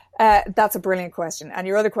That's a brilliant question. And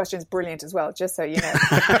your other question is brilliant as well, just so you know.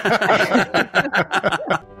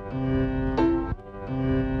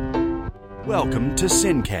 Welcome to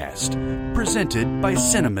Sincast, presented by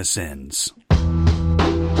CinemaSins.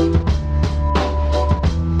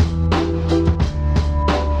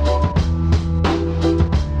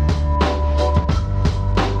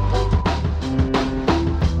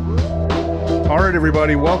 All right,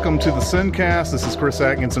 everybody, welcome to the Sincast. This is Chris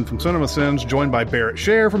Atkinson from CinemaSins, joined by Barrett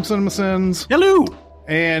Scher from CinemaSins. Hello!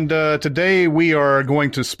 And today we are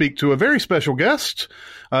going to speak to a very special guest,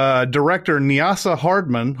 director Nyasa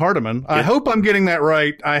Hardiman. I hope I'm getting that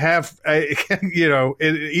right.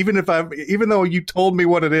 Even though you told me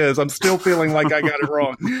what it is, I'm still feeling like I got it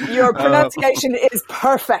wrong. Your pronunciation is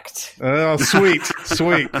perfect. Oh, sweet.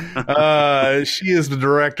 She is the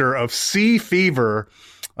director of Sea Fever.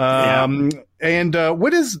 And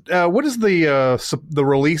what is the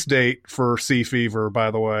release date for Sea Fever,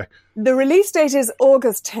 by the way? The release date is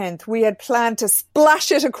August 10th. We had planned to splash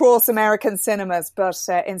it across American cinemas, but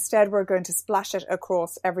instead we're going to splash it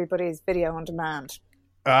across everybody's video on demand.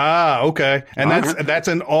 Ah, okay. And that's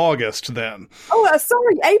in August then. Oh,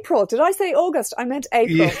 sorry, April. Did I say August? I meant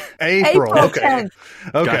April. Yeah, April. Okay. 10th.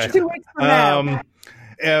 Okay. Gotcha. 2 weeks from now.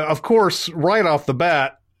 Of course, right off the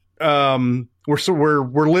bat,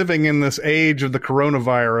 we're living in this age of the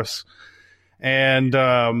coronavirus,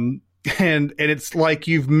 and it's like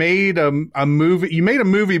you've made a movie. You made a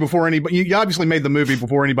movie before anybody. You obviously made the movie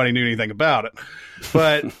before anybody knew anything about it.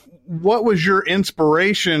 But what was your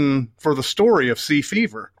inspiration for the story of Sea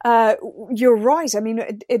Fever? You're right. I mean,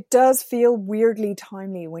 it does feel weirdly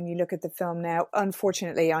timely when you look at the film now.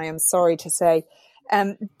 Unfortunately, I am sorry to say.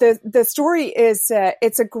 The story is,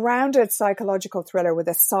 it's a grounded psychological thriller with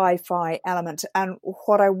a sci-fi element. And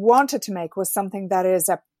what I wanted to make was something that is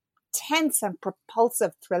a tense and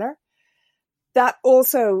propulsive thriller that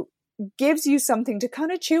also gives you something to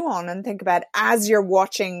kind of chew on and think about as you're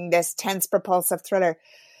watching this tense, propulsive thriller.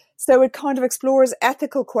 So it kind of explores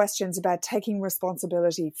ethical questions about taking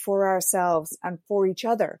responsibility for ourselves and for each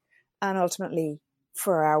other, and ultimately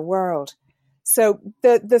for our world. So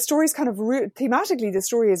the story is kind of thematically, the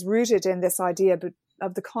story is rooted in this idea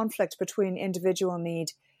of the conflict between individual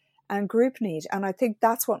need and group need. And I think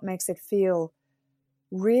that's what makes it feel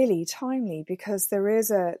really timely, because there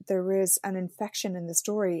is an infection in the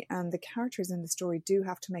story, and the characters in the story do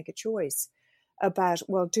have to make a choice about,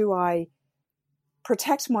 well, do I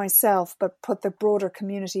protect myself but put the broader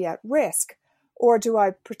community at risk? Or do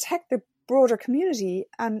I protect the broader community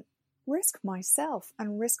and risk myself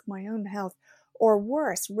and risk my own health, or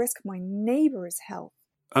worse, risk my neighbor's health?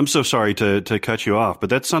 I'm so sorry to cut you off, but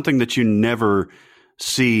that's something that you never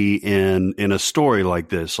see in a story like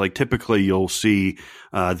this. Like typically you'll see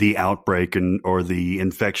the outbreak or the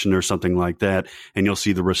infection or something like that, and you'll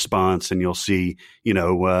see the response, and you'll see,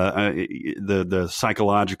 the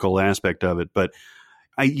psychological aspect of it. But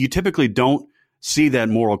you typically don't see that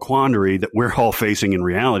moral quandary that we're all facing in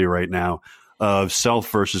reality right now, of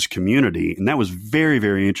self versus community. And that was very,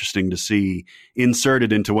 very interesting to see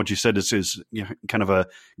inserted into what you said. This is kind of a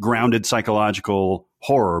grounded psychological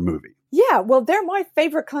horror movie. Yeah, well, they're my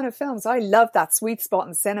favorite kind of films. I love that sweet spot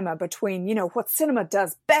in cinema between, what cinema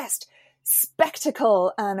does best,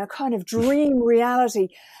 spectacle and a kind of dream reality,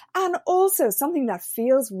 and also something that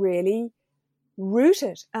feels really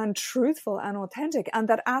rooted and truthful and authentic, and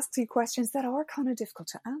that asks you questions that are kind of difficult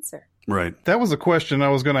to answer. Right. That was a question I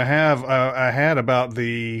was going to have. I had about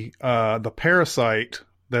the parasite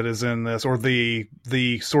that is in this, or the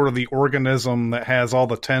sort of the organism that has all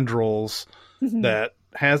the tendrils that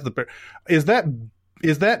has is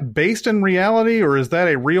that based in reality, or is that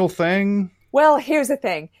a real thing? Well, here's the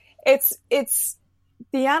thing. It's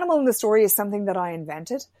the animal in the story is something that I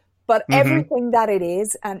invented. But everything that it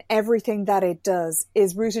is and everything that it does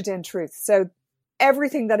is rooted in truth. So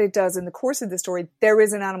everything that it does in the course of the story, there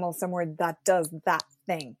is an animal somewhere that does that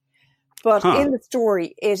thing. But in the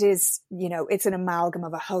story, it is, it's an amalgam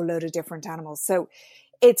of a whole load of different animals. So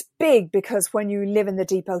it's big because when you live in the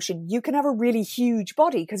deep ocean, you can have a really huge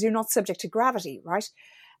body because you're not subject to gravity, right?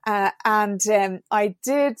 I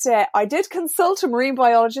did consult a marine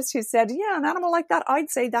biologist who said, yeah, an animal like that, I'd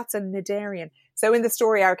say that's a cnidarian. So in the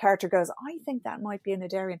story, our character goes, I think that might be a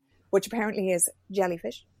cnidarian, which apparently is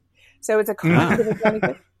jellyfish. So it's a kind of a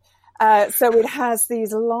jellyfish. So it has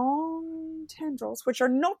these long tendrils, which are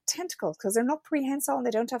not tentacles because they're not prehensile and they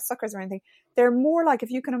don't have suckers or anything. They're more like, if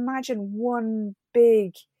you can imagine, one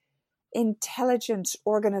big intelligent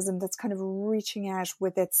organism that's kind of reaching out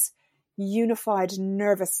with its unified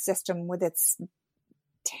nervous system, with its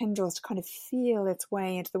tendrils to kind of feel its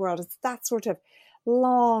way into the world. It's that sort of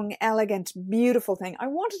long, elegant, beautiful thing. I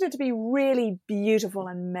wanted it to be really beautiful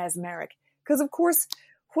and mesmeric. Because, of course,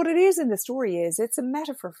 what it is in the story is it's a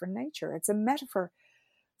metaphor for nature. It's a metaphor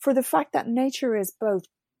for the fact that nature is both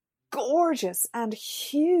gorgeous and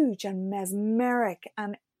huge and mesmeric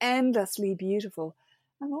and endlessly beautiful,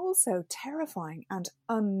 and also terrifying and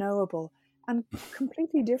unknowable and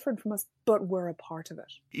completely different from us, but we're a part of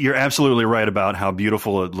it. You're absolutely right about how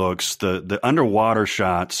beautiful it looks. The underwater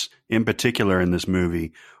shots in particular in this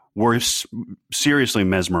movie were seriously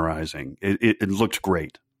mesmerizing. It looked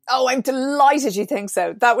great. Oh, I'm delighted you think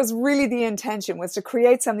so. That was really the intention, was to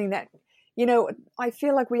create something that, you know, I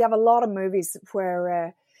feel like we have a lot of movies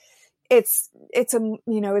where it's a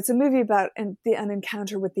movie about an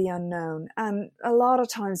encounter with the unknown. And a lot of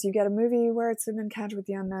times you get a movie where it's an encounter with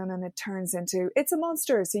the unknown and it turns into, it's a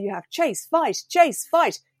monster. So you have chase,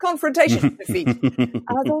 fight, confrontation, defeat. And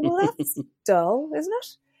I thought, well, that's dull, isn't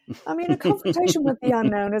it? I mean, a confrontation with the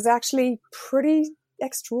unknown is actually pretty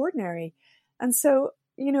extraordinary. And so,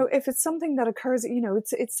 you know, if it's something that occurs, you know,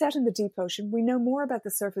 it's set in the deep ocean. We know more about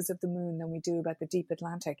the surface of the moon than we do about the deep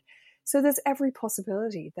Atlantic. So there's every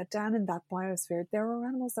possibility that down in that biosphere, there are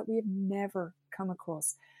animals that we have never come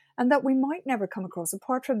across and that we might never come across,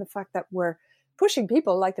 apart from the fact that we're pushing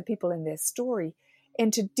people, like the people in this story,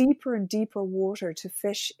 into deeper and deeper water to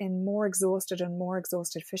fish in more exhausted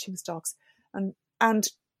fishing stocks. And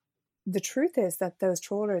the truth is that those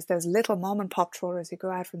trawlers, those little mom and pop trawlers who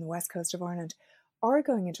go out from the west coast of Ireland, are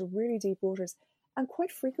going into really deep waters, and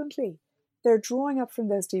quite frequently they're drawing up from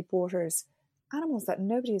those deep waters animals that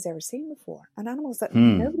nobody has ever seen before, and animals that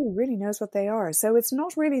nobody really knows what they are. So it's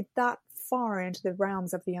not really that far into the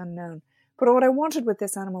realms of the unknown. But what I wanted with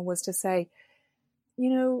this animal was to say, you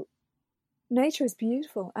know, nature is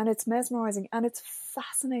beautiful and it's mesmerizing and it's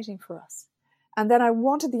fascinating for us. And then I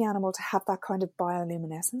wanted the animal to have that kind of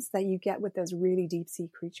bioluminescence that you get with those really deep sea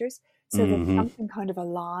creatures. So there's something kind of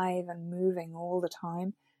alive and moving all the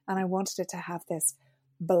time. And I wanted it to have this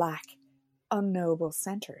black, unknowable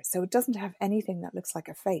center. So it doesn't have anything that looks like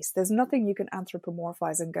a face. There's nothing you can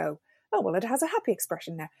anthropomorphize and go, oh, well, it has a happy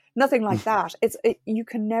expression now. Nothing like that. You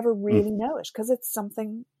can never really know it because it's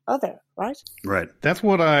something other, right? Right. That's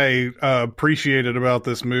what I appreciated about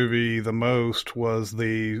this movie the most, was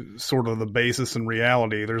the sort of the basis in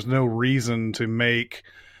reality. There's no reason to make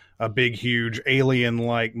a big, huge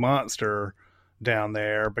alien-like monster down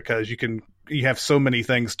there because you have so many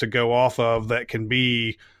things to go off of that can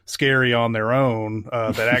be scary on their own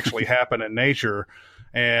that actually happen in nature.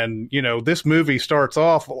 And, you know, this movie starts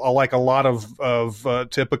off like a lot of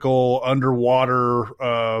typical underwater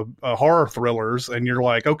horror thrillers. And you're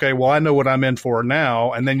like, okay, well, I know what I'm in for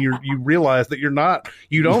now. And then you realize that you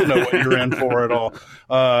don't know what you're in for at all.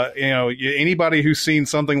 You know, anybody who's seen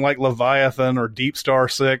something like Leviathan or Deep Star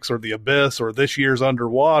 6 or The Abyss or this year's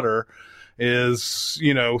Underwater is,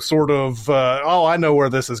 you know, sort of, oh, I know where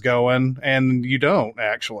this is going. And you don't,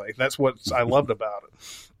 actually. That's what I loved about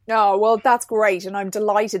it. Oh, well, that's great. And I'm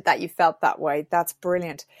delighted that you felt that way. That's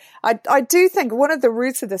brilliant. I do think one of the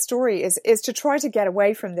roots of the story is to try to get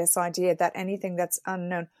away from this idea that anything that's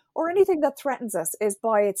unknown or anything that threatens us is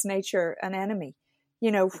by its nature an enemy.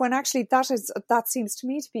 You know, when actually that seems to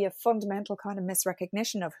me to be a fundamental kind of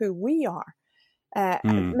misrecognition of who we are.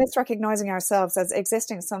 Misrecognizing ourselves as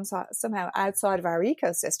existing somehow outside of our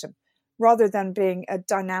ecosystem rather than being a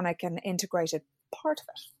dynamic and integrated part of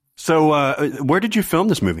it. So where did you film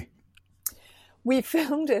this movie? We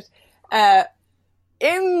filmed it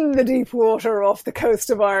in the deep water off the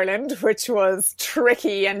coast of Ireland, which was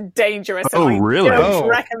tricky and dangerous. Oh, and really? I don't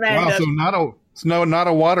recommend it. So not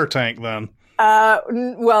a water tank then.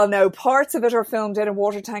 Well, no, parts of it are filmed in a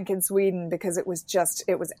water tank in Sweden because it was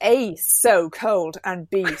A, so cold, and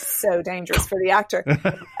B, so dangerous for the actor.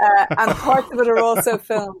 And parts of it are also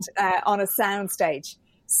filmed on a soundstage.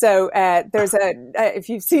 So there's if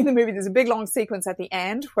you've seen the movie, there's a big long sequence at the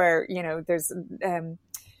end where, you know,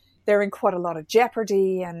 they're in quite a lot of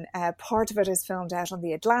jeopardy, and part of it is filmed out on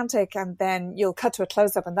the Atlantic, and then you'll cut to a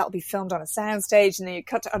close-up and that'll be filmed on a soundstage, and then you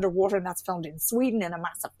cut to underwater and that's filmed in Sweden in a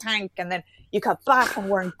massive tank, and then you cut back and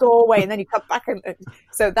we're in Galway, and then you cut back.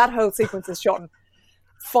 So that whole sequence is shot in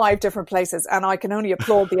 5 different places, and I can only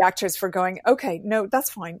applaud the actors for going, okay, no,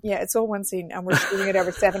 that's fine. Yeah, it's all one scene, and we're shooting it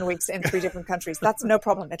over 7 weeks in 3 different countries. That's no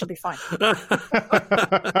problem. It'll be fine.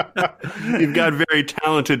 You've got very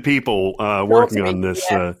talented people working on this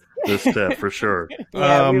this step for sure.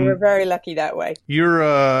 Yeah, we were very lucky that way.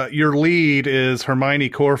 Your lead is Hermione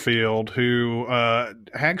Corfield, who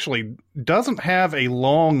actually doesn't have a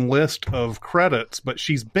long list of credits, but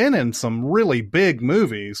she's been in some really big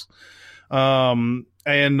movies.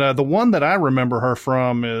 And the one that I remember her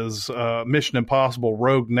from is Mission Impossible: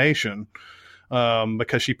 Rogue Nation,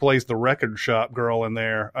 because she plays the record shop girl in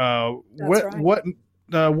there.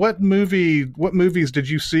 What movies did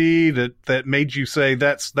you see that made you say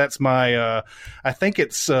that's my I think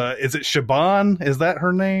it's is it Siobhan? Is that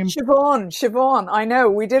her name? Siobhan. I know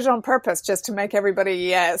we did it on purpose just to make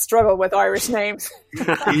everybody struggle with Irish names.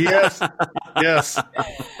 Yes.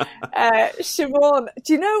 Siobhan.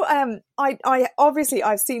 Do you know? I obviously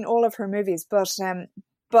I've seen all of her movies, but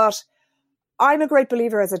I'm a great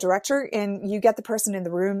believer as a director in you get the person in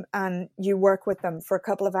the room and you work with them for a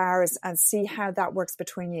couple of hours and see how that works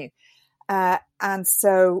between you. And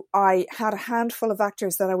so I had a handful of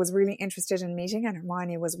actors that I was really interested in meeting, and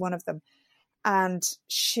Hermione was one of them. And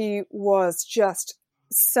she was just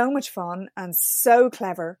so much fun and so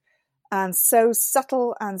clever and so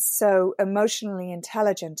subtle and so emotionally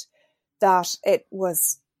intelligent that it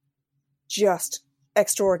was just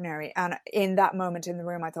extraordinary. And in that moment in the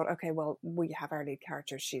room, I thought, okay, well, we have our lead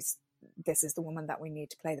character. This is the woman that we need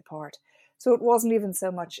to play the part. So it wasn't even so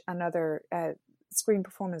much another screen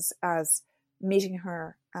performance as meeting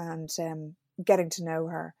her and getting to know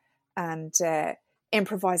her and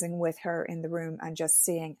improvising with her in the room and just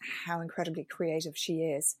seeing how incredibly creative she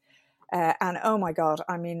is. And oh my God,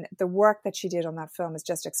 I mean, the work that she did on that film is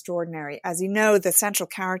just extraordinary. As you know, the central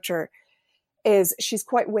character she's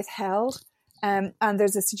quite withheld. And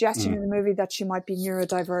there's a suggestion in the movie that she might be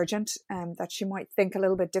neurodivergent, that she might think a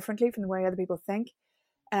little bit differently from the way other people think.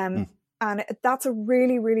 And that's a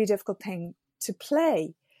really, really difficult thing to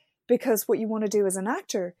play, because what you want to do as an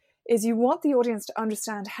actor is you want the audience to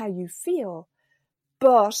understand how you feel,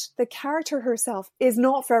 but the character herself is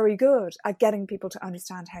not very good at getting people to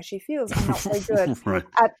understand how she feels and not very good right.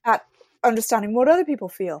 at understanding what other people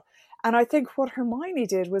feel. And I think what Hermione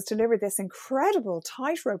did was deliver this incredible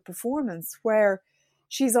tightrope performance where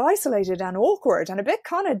she's isolated and awkward and a bit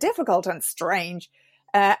kind of difficult and strange,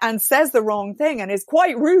 and says the wrong thing and is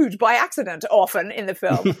quite rude by accident often in the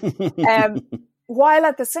film, while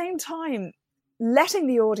at the same time letting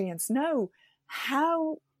the audience know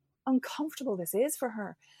how uncomfortable this is for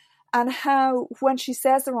her, and how when she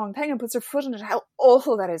says the wrong thing and puts her foot in it, how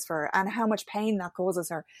awful that is for her and how much pain that causes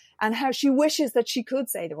her and how she wishes that she could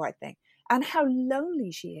say the right thing and how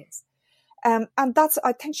lonely she is. And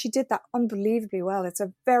I think she did that unbelievably well. It's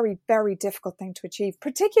a very, very difficult thing to achieve,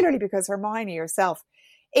 particularly because Hermione herself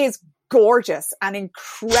is gorgeous and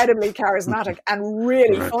incredibly charismatic and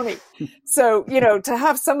really funny. So, to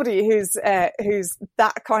have somebody who's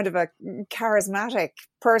that kind of a charismatic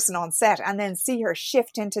person on set and then see her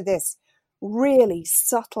shift into this really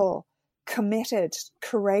subtle, committed,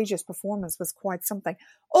 courageous performance was quite something.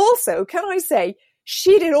 Also, can I say,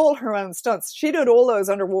 she did all her own stunts. She did all those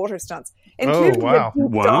underwater stunts, including the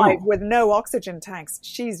deep dive with no oxygen tanks.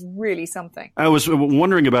 She's really something. I was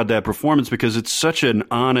wondering about that performance because it's such an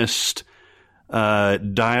honest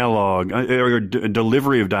dialogue or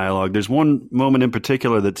delivery of dialogue. There's one moment in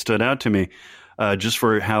particular that stood out to me just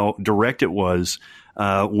for how direct it was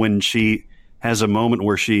when she has a moment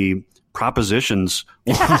where she propositions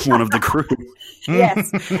one of the crew.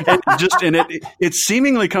 Yes. and it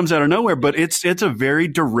seemingly comes out of nowhere, but it's a very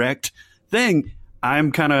direct thing.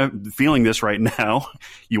 I'm kind of feeling this right now.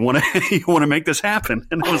 You want to make this happen.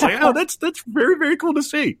 And I was like, oh, that's very, very cool to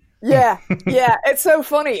see. Yeah. It's so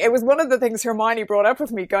funny. It was one of the things Hermione brought up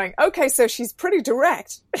with me going, okay, so she's pretty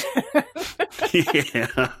direct. Yeah.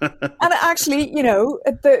 And actually,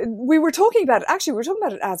 we were talking about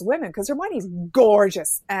it as women because Hermione's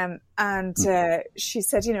gorgeous. And she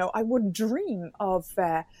said, I wouldn't dream of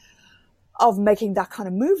making that kind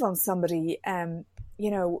of move on somebody. I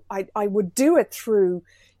would do it through,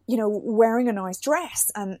 wearing a nice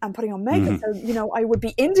dress and putting on makeup. So, I would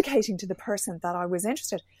be indicating to the person that I was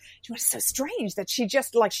interested. It's so strange that she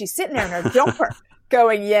just she's sitting there in her jumper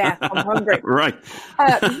going, yeah, I'm hungry. Right.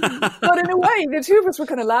 But in a way, the two of us were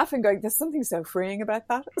kind of laughing going, there's something so freeing about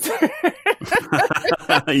that.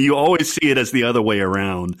 You always see it as the other way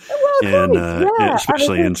around.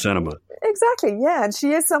 Especially in cinema. Exactly, yeah. And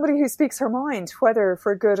she is somebody who speaks her mind, whether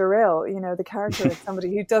for good or ill. The character is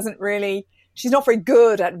somebody who doesn't really... She's not very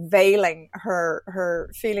good at veiling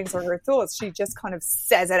her feelings or her thoughts. She just kind of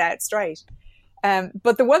says it out straight.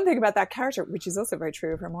 But the one thing about that character, which is also very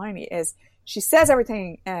true of Hermione, is she says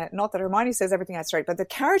everything, not that Hermione says everything out straight, but the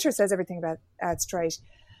character says everything out straight.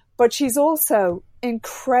 But she's also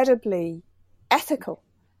incredibly ethical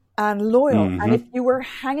and loyal. Mm-hmm. And if you were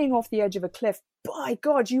hanging off the edge of a cliff, by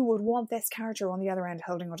God, you would want this character on the other end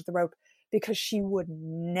holding onto the rope because she would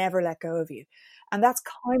never let go of you. And that's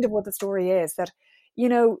kind of what the story is, that you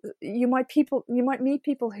know, you might meet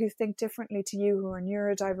people who think differently to you, who are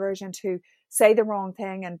neurodivergent, who say the wrong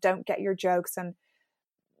thing and don't get your jokes. And,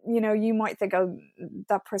 you know, you might think, oh,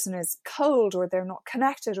 that person is cold, or they're not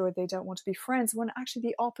connected, or they don't want to be friends, when actually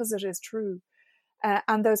the opposite is true.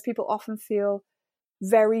 And those people often feel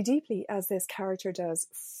very deeply, as this character does,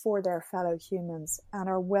 for their fellow humans, and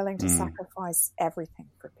are willing to sacrifice everything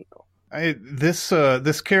for people.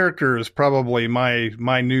 This character is probably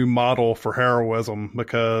my new model for heroism,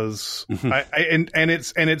 because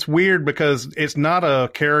it's weird because it's not a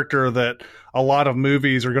character that a lot of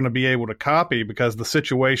movies are going to be able to copy, because the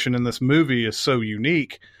situation in this movie is so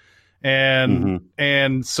unique.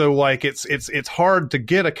 And so like it's hard to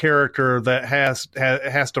get a character that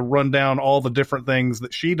has to run down all the different things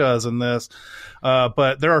that she does in this.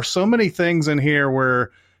 But there are so many things in here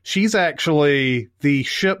where she's actually the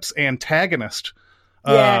ship's antagonist.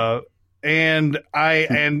 Yeah. And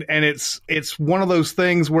it's one of those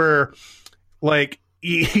things where, like,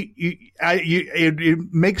 it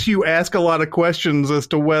makes you ask a lot of questions as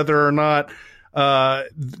to whether or not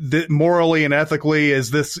morally and ethically is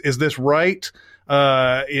this right?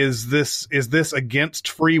 Is this against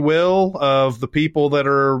free will of the people that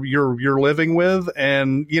are you're living with?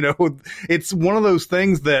 And, you know, it's one of those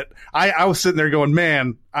things that I was sitting there going,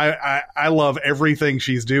 man, I love everything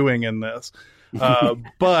she's doing in this.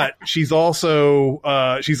 But she's also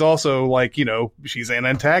like, you know, she's an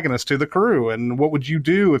antagonist to the crew. And what would you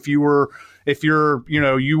do if you're, you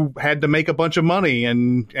know, you had to make a bunch of money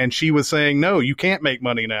and she was saying, no, you can't make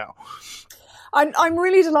money now. I'm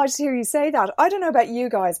really delighted to hear you say that. I don't know about you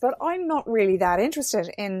guys, but I'm not really that interested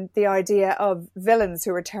in the idea of villains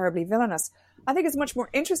who are terribly villainous. I think it's much more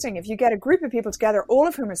interesting if you get a group of people together, all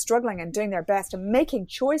of whom are struggling and doing their best and making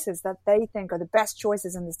choices that they think are the best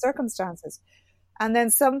choices in the circumstances. And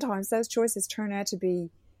then sometimes those choices turn out to be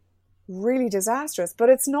really disastrous, but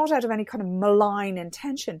it's not out of any kind of malign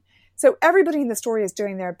intention. So everybody in the story is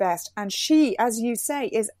doing their best. And she, as you say,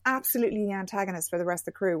 is absolutely the antagonist for the rest of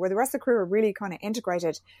the crew, where the rest of the crew are really kind of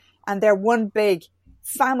integrated and they're one big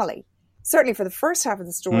family. Certainly for the first half of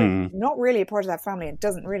the story, not really a part of that family and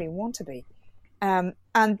doesn't really want to be. And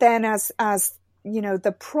then as you know,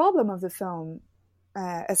 the problem of the film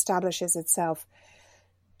establishes itself,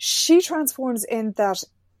 she transforms in that,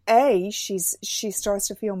 she starts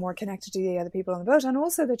to feel more connected to the other people on the boat, and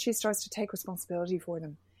also that she starts to take responsibility for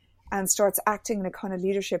them and starts acting in a kind of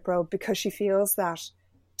leadership role, because she feels that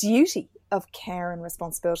duty of care and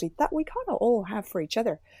responsibility that we kind of all have for each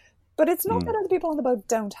other. But it's not that other people on the boat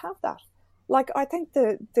don't have that. Like, I think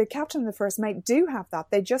the captain and the first mate do have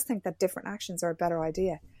that. They just think that different actions are a better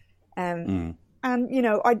idea. And, you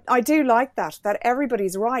know, I do like that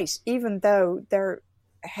everybody's right, even though they're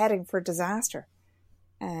heading for disaster.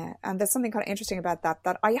 And there's something kind of interesting about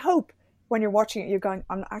that I hope when you're watching it, you're going,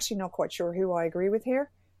 I'm actually not quite sure who I agree with here,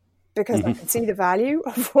 because I can see the value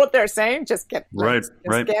of what they're saying. Just get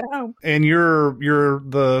get home. And you're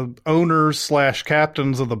the owners /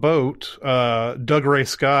 captains of the boat, Doug Ray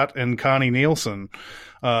Scott and Connie Nielsen.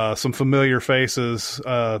 Some familiar faces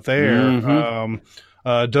there.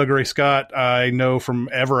 Doug Ray Scott, I know from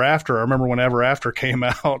Ever After. I remember when Ever After came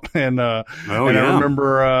out, and I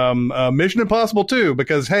remember Mission Impossible 2,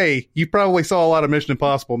 because hey, you probably saw a lot of Mission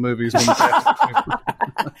Impossible movies. When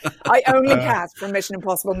I only cast for Mission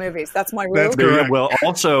Impossible movies. That's my rule. That's correct. Well,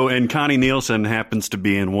 also, and Connie Nielsen happens to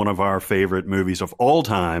be in one of our favorite movies of all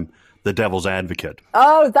time, The Devil's Advocate.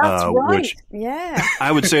 Oh, that's right. Yeah.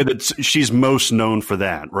 I would say that she's most known for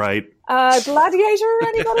that, right? Gladiator,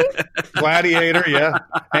 anybody? Gladiator, yeah.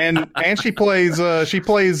 And she plays the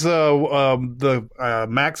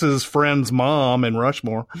Max's friend's mom in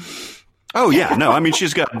Rushmore. Oh yeah, no, I mean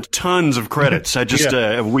she's got tons of credits. I just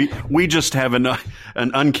we just have an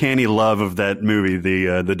uncanny love of that movie,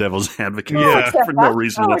 the Devil's Advocate, for no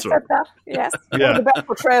reason whatsoever. Yes, one of the best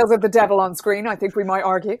portrayals of the devil on screen, I think we might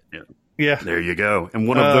argue. Yeah, there you go, and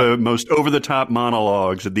one of the most over-the-top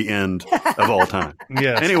monologues at the end of all time.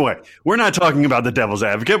 Yes. Anyway, we're not talking about the Devil's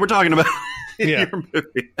Advocate. We're talking about your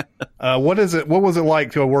movie. What was it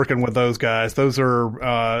like working with those guys? Those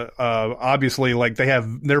are obviously, like,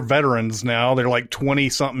 they're veterans now. They're like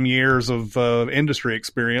 20-something years of industry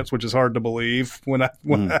experience, which is hard to believe when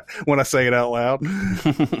I say it out loud.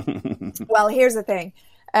 Well, here's the thing.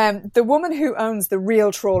 The woman who owns the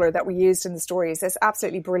real trawler that we used in the story is this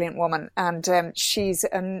absolutely brilliant woman. And she's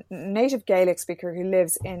a native Gaelic speaker who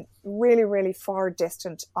lives in really, really far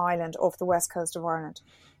distant island off the west coast of Ireland.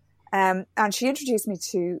 And she introduced me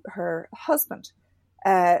to her husband.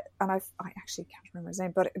 And I actually can't remember his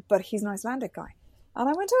name, but he's an Icelandic guy. And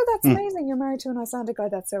I went, oh, that's amazing. You're married to an Icelandic guy.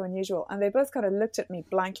 That's so unusual. And they both kind of looked at me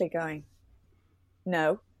blankly going,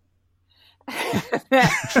 No.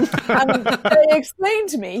 And they explained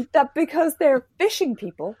to me that because they're fishing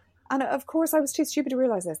people, and of course I was too stupid to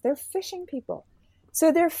realize this, they're fishing people.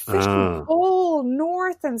 So they're fishing all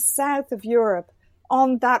north and south of Europe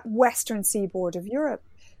on that western seaboard of Europe.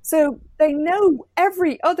 So they know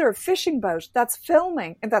every other fishing boat that's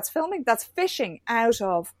fishing out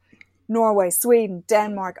of Norway, Sweden,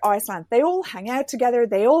 Denmark, Iceland. They all hang out together.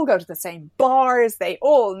 They all go to the same bars. They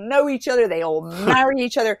all know each other. They all marry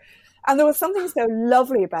each other. And there was something so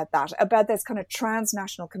lovely about that, about this kind of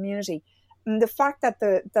transnational community. And the fact that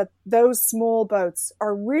that those small boats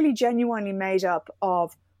are really genuinely made up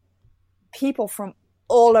of people from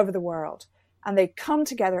all over the world. And they come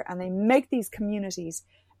together and they make these communities,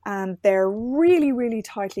 and they're really, really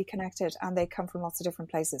tightly connected, and they come from lots of different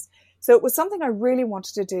places. So it was something I really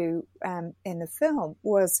wanted to do in the film,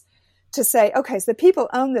 was to say, okay, so the people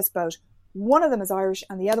own this boat. One of them is Irish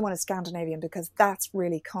and the other one is Scandinavian, because that's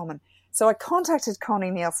really common. So I contacted Connie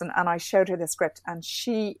Nielsen and I showed her the script, and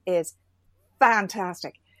she is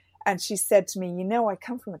fantastic. And she said to me, I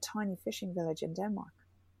come from a tiny fishing village in Denmark.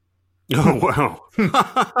 Oh, wow.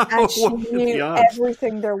 And she knew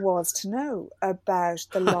everything there was to know about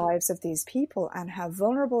the lives of these people and how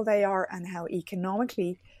vulnerable they are and how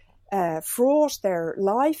economically fraught their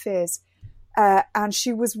life is. And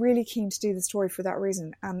she was really keen to do the story for that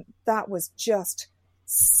reason. And that was just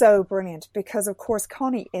so brilliant, because, of course,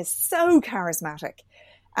 Connie is so charismatic.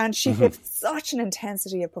 And she gives such an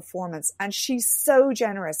intensity of performance, and she's so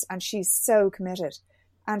generous, and she's so committed,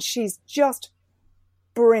 and she's just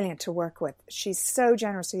brilliant to work with. She's so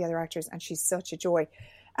generous to the other actors, and she's such a joy.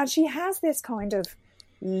 And she has this kind of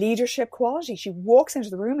leadership quality. She walks into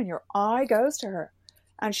the room and your eye goes to her,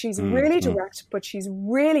 and she's really direct, but she's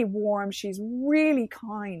really warm. She's really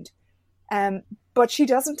kind. But she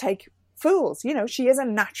doesn't take fools. She is a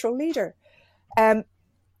natural leader.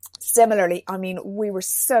 Similarly, I mean, we were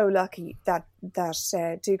so lucky that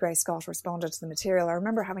Dougray Scott responded to the material. I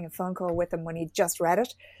remember having a phone call with him when he'd just read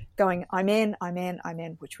it, going, I'm in,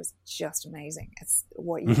 which was just amazing. It's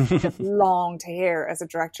what you just long to hear as a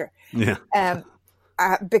director. Yeah.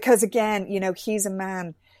 Because again, he's a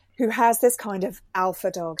man who has this kind of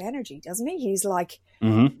alpha dog energy, doesn't he? He's like,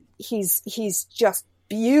 he's just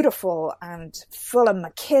beautiful and full of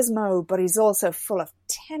machismo, but he's also full of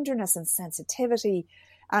tenderness and sensitivity.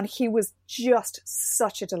 And he was just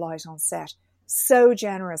such a delight on set. So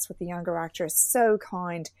generous with the younger actors, so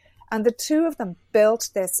kind. And the two of them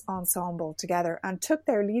built this ensemble together and took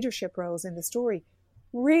their leadership roles in the story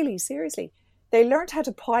really seriously. They learned how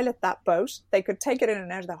to pilot that boat. They could take it in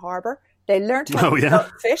and out of the harbour. They learned how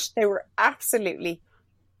to fish. They were absolutely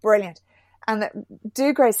brilliant. And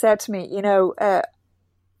Dougray said to me,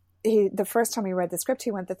 the first time he read the script,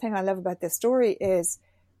 he went, the thing I love about this story is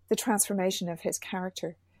the transformation of his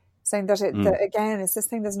character, saying that again, it's this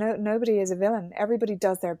thing, nobody is a villain. Everybody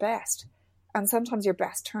does their best. And sometimes your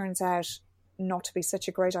best turns out not to be such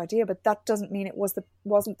a great idea, but that doesn't mean it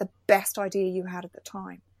wasn't the best idea you had at the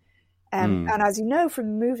time. And as you know from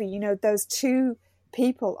the movie, those two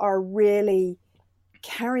people are really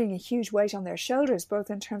carrying a huge weight on their shoulders, both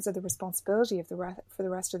in terms of the responsibility for the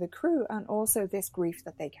rest of the crew, and also this grief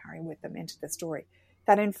that they carry with them into the story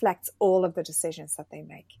that inflects all of the decisions that they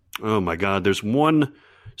make. Oh my God. There's one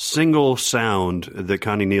single sound that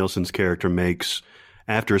Connie Nielsen's character makes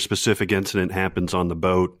after a specific incident happens on the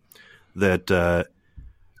boat that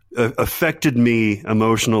affected me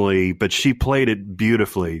emotionally, but she played it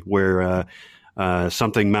beautifully, where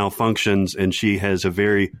something malfunctions and she has a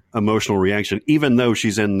very emotional reaction, even though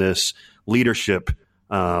she's in this leadership.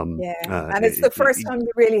 And it's the first time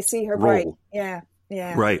you really see her break. Yeah.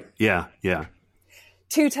 Right. Yeah.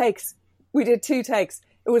 2 takes. We did 2 takes.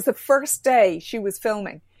 It was the first day she was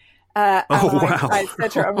filming. Wow. I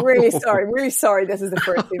said to her, I'm really sorry. This is the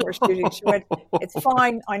first thing we're shooting. She went, it's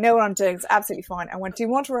fine. I know what I'm doing. It's absolutely fine. I went, do you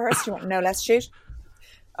want to rehearse? She went, no, let's shoot.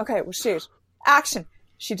 Okay, we'll shoot. Action.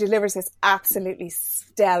 She delivers this absolutely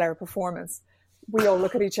stellar performance. We all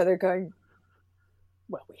look at each other going,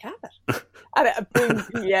 well, we have it. And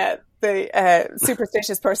the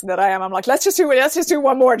superstitious person that I am, I'm like, let's just do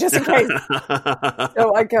one more just in case.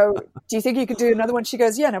 So I go, do you think you could do another one? She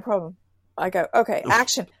goes, yeah, no problem. I go, okay,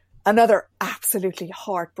 action. Another absolutely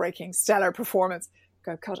heartbreaking, stellar performance.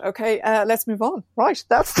 Go, cut. Okay, let's move on. Right,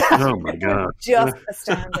 that's oh my God, just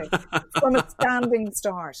astounding. From a standing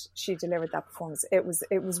start, she delivered that performance. It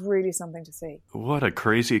was really something to see. What a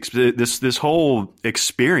crazy this whole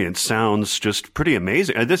experience sounds just pretty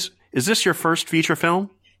amazing. Is this your first feature film?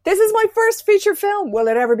 This is my first feature film. Will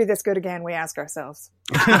it ever be this good again? We ask ourselves.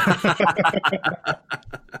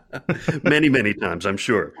 Many, many times, I'm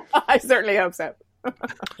sure. I certainly hope so.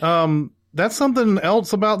 That's something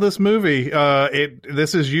else about this movie.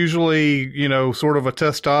 This is usually, sort of a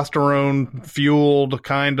testosterone fueled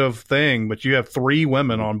kind of thing, but you have 3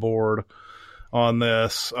 women on board on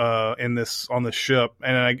this, on this ship.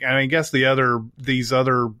 And I guess these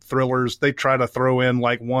other thrillers, they try to throw in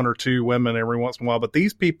like 1 or 2 women every once in a while, but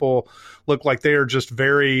these people look like they are just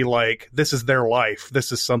very like, this is their life.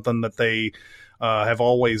 This is something that they, have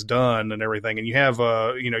always done and everything. And you have,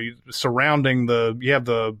 you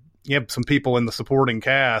have some people in the supporting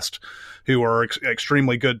cast who are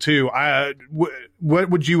extremely good too. What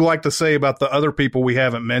would you like to say about the other people we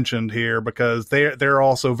haven't mentioned here? Because they're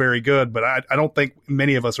also very good, but I don't think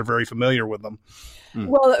many of us are very familiar with them.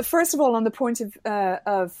 Well, first of all, on the point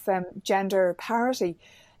of gender parity,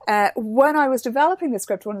 when I was developing the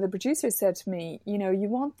script, one of the producers said to me, you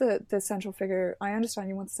want the central figure, I understand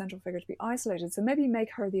you want the central figure to be isolated, so maybe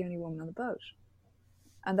make her the only woman on the boat.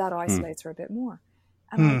 And that isolates her a bit more.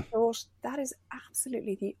 And I thought, that is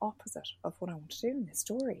absolutely the opposite of what I want to do in this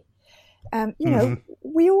story.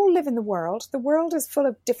 We all live in the world. The world is full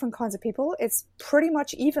of different kinds of people. It's pretty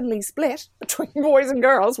much evenly split between boys and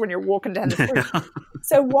girls when you're walking down the street.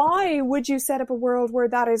 So why would you set up a world where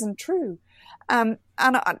that isn't true? And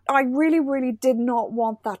I really, really did not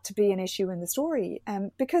want that to be an issue in the story,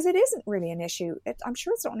 because it isn't really an issue. I'm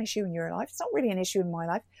sure it's not an issue in your life. It's not really an issue in my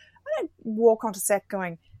life. I don't walk onto set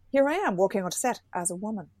going, here I am walking onto set as a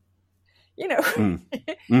woman.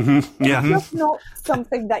 It's just not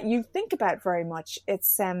something that you think about very much.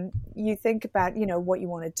 It's you think about, what you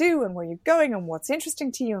want to do and where you're going and what's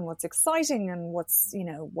interesting to you and what's exciting and what's,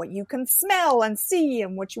 what you can smell and see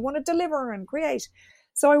and what you want to deliver and create.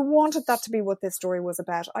 So I wanted that to be what this story was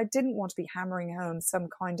about. I didn't want to be hammering home some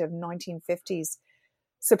kind of 1950s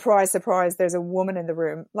surprise, surprise, there's a woman in the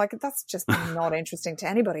room. Like, that's just not interesting to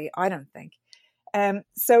anybody, I don't think.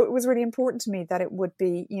 So it was really important to me that it would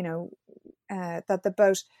be, that the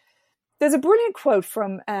boat. There's a brilliant quote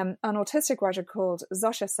from an autistic writer called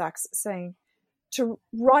Zosha Sachs saying, "To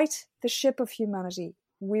right the ship of humanity,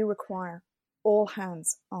 we require all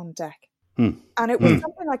hands on deck." And it was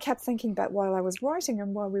something I kept thinking about while I was writing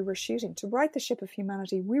and while we were shooting. To right the ship of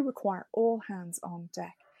humanity, we require all hands on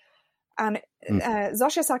deck. And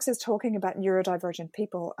Zosha Sachs is talking about neurodivergent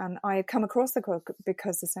people. And I had come across the quote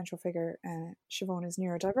because the central figure, Siobhan, is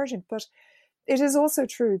neurodivergent. But it is also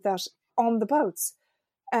true that on the boats,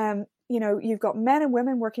 you've got men and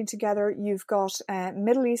women working together. You've got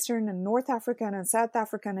Middle Eastern and North African and South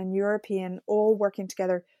African and European all working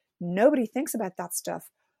together. Nobody thinks about that stuff.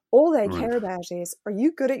 All they care about is, are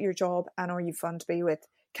you good at your job and are you fun to be with?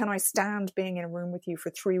 Can I stand being in a room with you for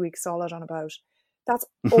 3 weeks solid on a boat? That's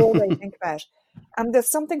all they think about. And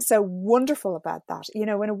there's something so wonderful about that. In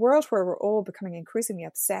a world where we're all becoming increasingly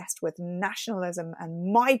obsessed with nationalism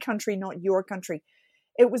and my country, not your country,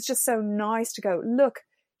 it was just so nice to go, look,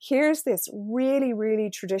 here's this really, really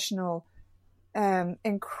traditional,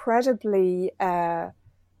 incredibly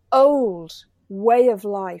old way of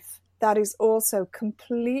life that is also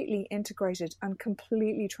completely integrated and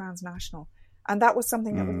completely transnational. And that was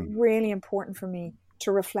something that was really important for me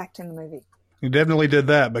to reflect in the movie. You definitely did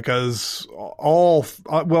that because all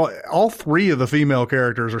 3 of the female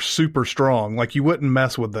characters are super strong. Like, you wouldn't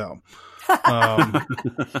mess with them. Well,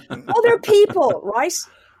 they're people, right?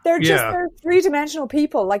 They're 3-dimensional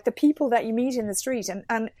people, like the people that you meet in the street.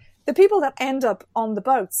 And the people that end up on the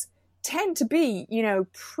boats tend to be,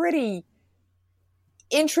 pretty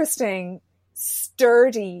interesting,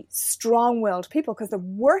 sturdy, strong-willed people because the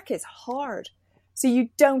work is hard. So you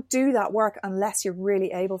don't do that work unless you're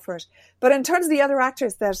really able for it. But in terms of the other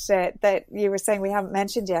actors that you were saying we haven't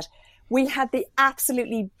mentioned yet, we had the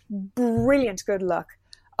absolutely brilliant good luck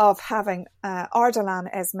of having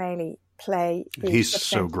Ardalan Esmaili play. He's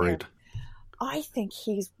so great. I think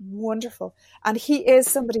he's wonderful. And he is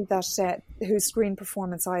somebody that whose screen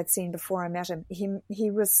performance I had seen before I met him.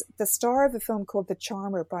 He was the star of a film called The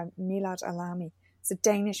Charmer by Milad Alami. It's a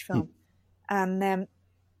Danish film. And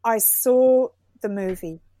I saw the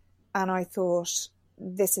movie and I thought,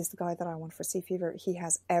 this is the guy that I want for Sea Fever. He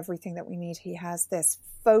has everything that we need. He has this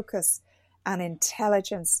focus and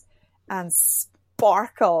intelligence and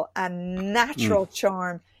sparkle and natural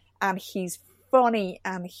charm, and he's funny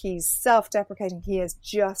and he's self-deprecating. He is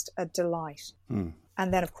just a delight. And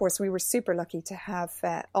then, of course, we were super lucky to have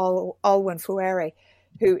Olwen Fouéré,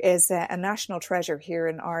 who is a national treasure here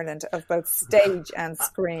in Ireland of both stage and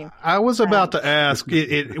screen. I was about to ask,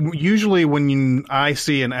 usually when I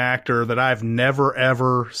see an actor that I've never,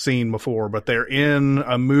 ever seen before, but they're in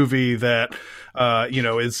a movie that,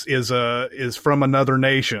 is from another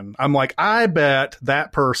nation, I'm like, I bet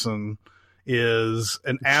that person is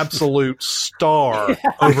an absolute star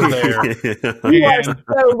over there. You are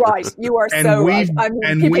so right. You are so right. I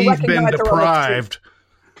mean, we've been deprived.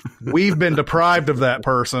 We've been deprived of that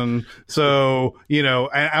person. So,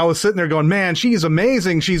 I was sitting there going, man, she's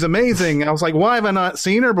amazing. She's amazing. I was like, why have I not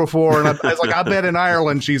seen her before? And I was like, I bet in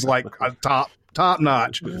Ireland she's like a top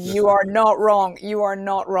notch. You are not wrong. You are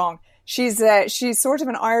not wrong. She's sort of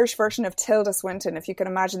an Irish version of Tilda Swinton, if you can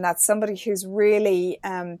imagine that. Somebody who's really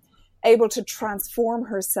able to transform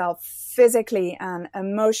herself physically and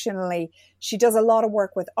emotionally. She does a lot of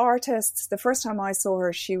work with artists. The first time I saw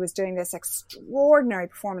her, she was doing this extraordinary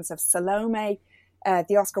performance of Salome,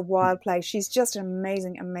 the Oscar Wilde play. She's just an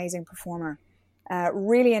amazing, amazing performer.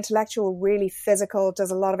 Really intellectual, really physical, does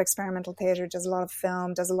a lot of experimental theatre, does a lot of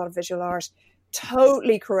film, does a lot of visual art.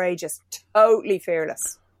 Totally courageous, totally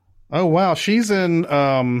fearless. Oh, wow. She's in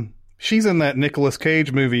that Nicolas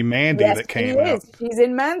Cage movie, Mandy, that came out. She's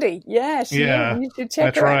in Mandy. Yeah, she is. You should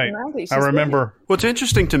check her out in Mandy. I remember. Great. What's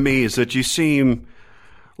interesting to me is that you seem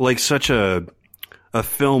like such a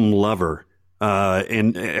film lover.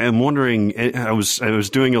 And I'm wondering, I was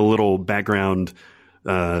doing a little background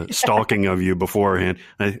stalking of you beforehand.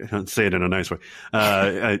 I don't say it in a nice way.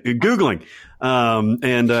 Googling.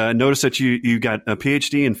 And noticed that you got a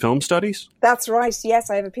PhD in film studies. That's right. Yes,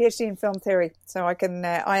 I have a PhD in film theory. So I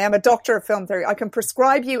am a doctor of film theory. I can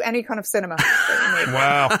prescribe you any kind of cinema.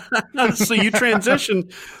 Wow. So you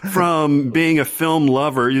transitioned from being a film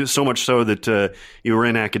lover, so much so that you were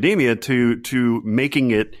in academia, to making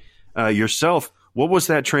it yourself. What was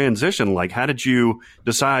that transition like? How did you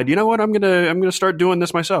decide, you know what, I'm gonna start doing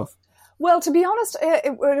this myself? Well, to be honest,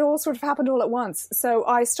 it all sort of happened all at once. So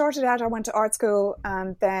I started out, I went to art school,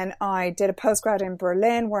 and then I did a postgrad in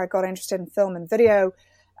Berlin where I got interested in film and video.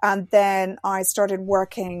 And then I started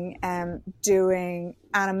working doing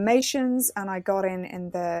animations, and I got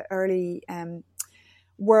in the early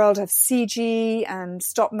world of CG and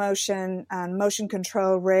stop motion and motion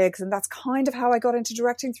control rigs. And that's kind of how I got into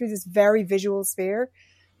directing, through this very visual sphere.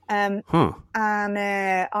 And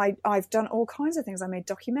I've done all kinds of things. I made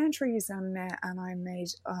documentaries and I made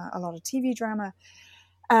a lot of TV drama.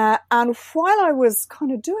 And while I was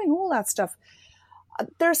kind of doing all that stuff,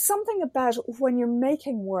 there's something about when you're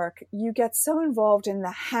making work, you get so involved in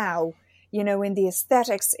the how, in the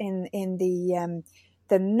aesthetics, in the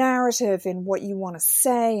narrative, in what you want to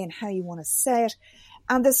say and how you want to say it.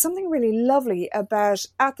 And there's something really lovely about,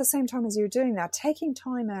 at the same time as you're doing that, taking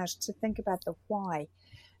time out to think about the why.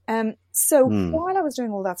 So while I was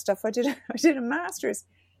doing all that stuff, I did a master's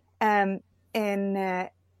in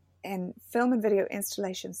film and video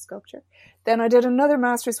installation sculpture. Then I did another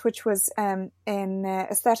master's, which was in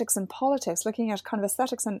aesthetics and politics, looking at kind of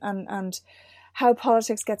aesthetics and how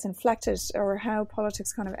politics gets inflected, or how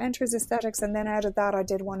politics kind of enters aesthetics. And then out of that, I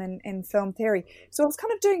did one in film theory. So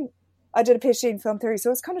I did a PhD in film theory. So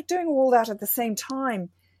I was kind of doing all that at the same time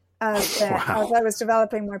as I was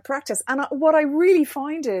developing my practice. And what I really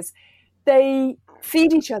find is they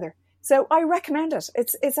feed each other. So I recommend it.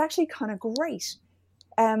 It's actually kind of great,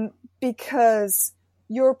 because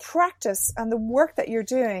your practice and the work that you're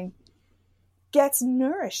doing gets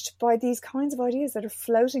nourished by these kinds of ideas that are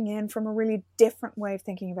floating in from a really different way of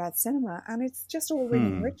thinking about cinema. And it's just all really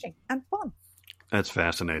enriching and fun. That's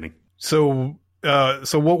fascinating. So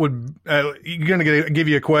what would you're going to give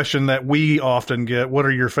you a question that we often get? What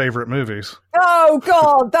are your favorite movies? Oh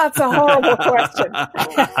God, that's a horrible question.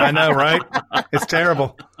 I know, right? It's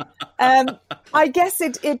terrible. I guess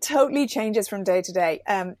it totally changes from day to day.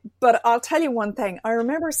 But I'll tell you one thing. I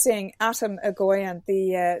remember seeing Atom Egoyan,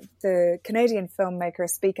 the Canadian filmmaker,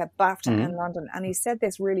 speak at BAFTA in London, and he said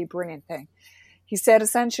this really brilliant thing. He said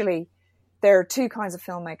essentially, there are two kinds of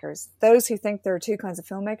filmmakers. Those who think there are two kinds of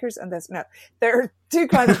filmmakers, and there are two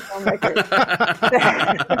kinds of filmmakers.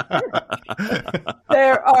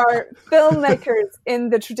 There are filmmakers in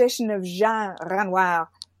the tradition of Jean Renoir.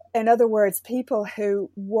 In other words, people who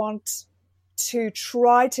want to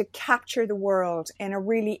try to capture the world in a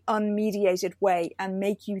really unmediated way and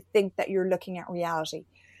make you think that you're looking at reality.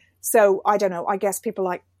 So, I don't know, I guess people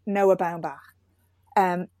like Noah Baumbach.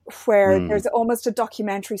 Where there's almost a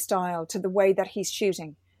documentary style to the way that he's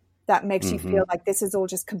shooting that makes you feel like this is all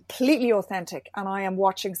just completely authentic and I am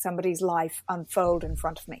watching somebody's life unfold in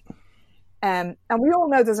front of me. And we all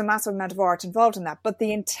know there's a massive amount of art involved in that, but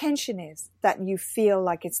the intention is that you feel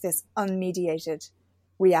like it's this unmediated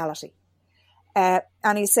reality. And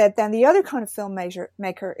he said then the other kind of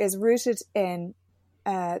filmmaker is rooted in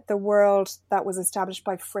the world that was established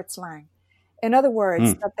by Fritz Lang. In other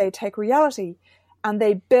words, that they take reality and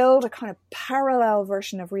they build a kind of parallel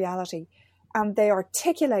version of reality, and they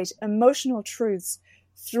articulate emotional truths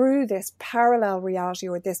through this parallel reality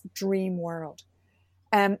or this dream world.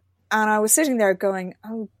 And I was sitting there going,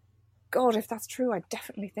 oh God, if that's true, I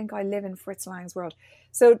definitely think I live in Fritz Lang's world.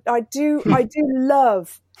 So I do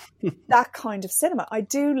love that kind of cinema. I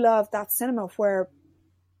do love that cinema where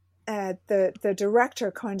the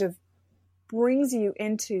director kind of brings you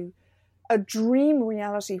into a dream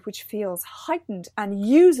reality which feels heightened and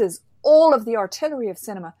uses all of the artillery of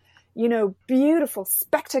cinema, you know, beautiful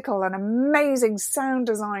spectacle and amazing sound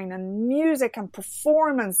design and music and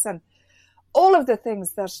performance and all of the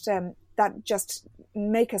things that just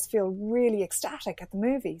make us feel really ecstatic at the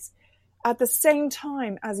movies, at the same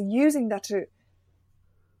time as using that to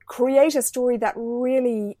create a story that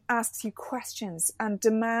really asks you questions and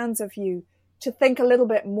demands of you to think a little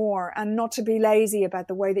bit more and not to be lazy about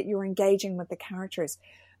the way that you're engaging with the characters.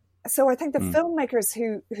 So I think the filmmakers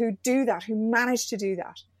who do that, who manage to do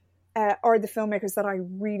that, are the filmmakers that I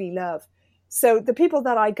really love. So the people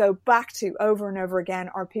that I go back to over and over again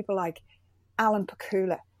are people like Alan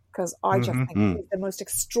Pakula, because I just think he's the most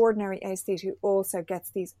extraordinary aesthete who also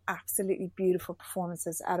gets these absolutely beautiful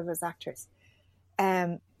performances out of his actors.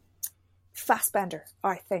 Fassbender,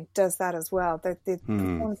 I think, does that as well. The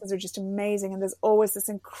performances are just amazing, and there's always this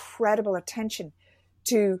incredible attention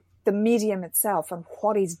to the medium itself and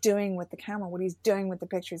what he's doing with the camera, what he's doing with the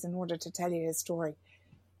pictures in order to tell you his story.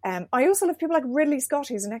 I also love people like Ridley Scott,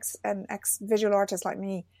 who's an ex visual artist like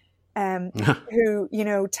me, who, you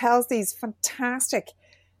know, tells these fantastic,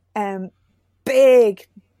 big,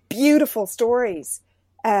 beautiful stories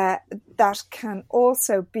that can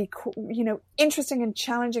also be, you know, interesting and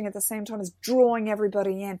challenging at the same time as drawing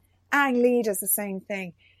everybody in. Ang Lee does the same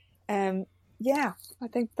thing. Yeah, I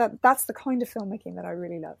think that's the kind of filmmaking that I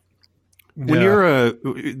really love. When you're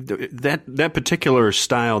that particular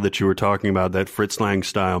style that you were talking about, that Fritz Lang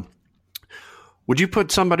style, would you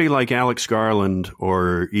put somebody like Alex Garland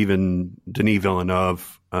or even Denis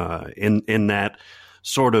Villeneuve in that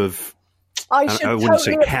sort of, I wouldn't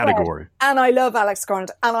say category? And I love Alex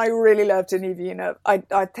Garland, and I really love Denis Villeneuve.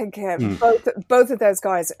 I think both of those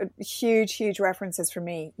guys are huge references for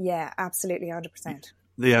me. Yeah, absolutely, 100%.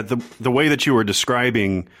 Yeah, the way that you were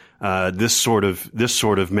describing this sort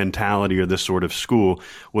of mentality or this sort of school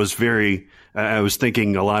was very. I was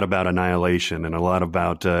thinking a lot about Annihilation and a lot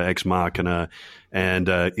about Ex Machina and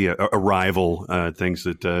Arrival, things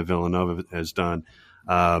that Villeneuve has done.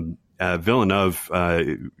 Villeneuve,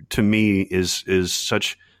 to me, is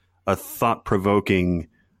such a thought-provoking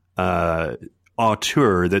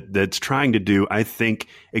auteur that's trying to do, I think,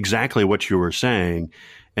 exactly what you were saying.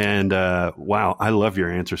 And wow, I love your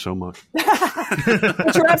answer so much.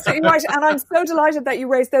 But you're absolutely right. And I'm so delighted that you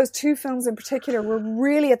raised those two films in particular. Were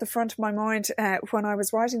really at the front of my mind when I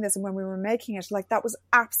was writing this and when we were making it. Like, that was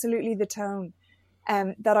absolutely the tone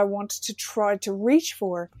that I wanted to try to reach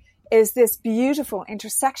for, is this beautiful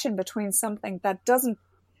intersection between something that doesn't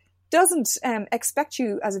expect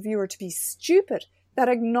you as a viewer to be stupid, that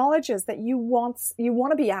acknowledges that you want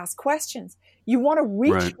to be asked questions, you want to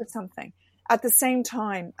reach for something, at the same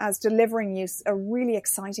time as delivering you a really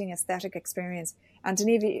exciting aesthetic experience. And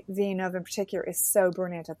Denis Villeneuve in particular is so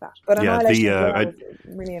brilliant at that. But Annihilation is a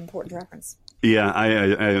really important reference. Yeah,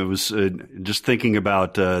 I was just thinking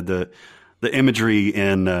about the imagery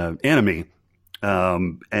in Enemy,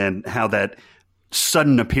 and how that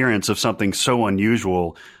sudden appearance of something so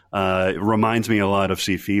unusual reminds me a lot of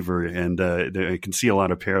Sea Fever, and I can see a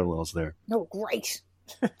lot of parallels there. Oh, great.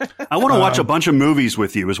 I want to watch a bunch of movies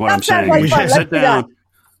with you, is what I'm saying. Like we should sit down.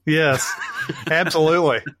 Yes,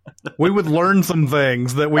 absolutely. We would learn some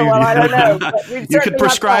things that we. Well, I don't know. But you could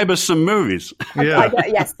prescribe us some movies. Yeah.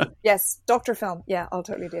 Yes. Doctor Film. Yeah, I'll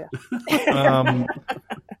totally do that.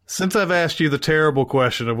 Since I've asked you the terrible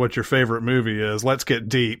question of what your favorite movie is, let's get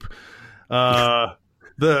deep. I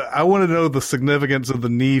want to know the significance of the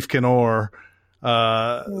Neve Cainor,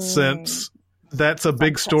 since that's a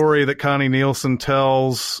big story that Connie Nielsen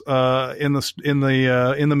tells in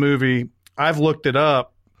the movie. I've looked it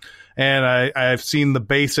up, and I've seen the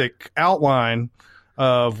basic outline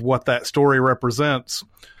of what that story represents.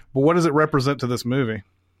 But what does it represent to this movie?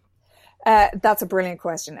 That's a brilliant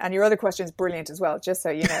question. And your other question is brilliant as well, just so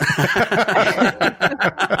you know.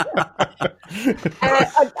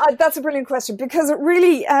 That's a brilliant question, because it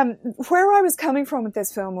really, where I was coming from with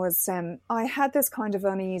this film was, I had this kind of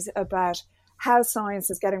unease about how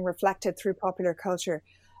science is getting reflected through popular culture.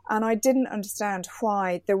 And I didn't understand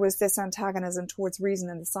why there was this antagonism towards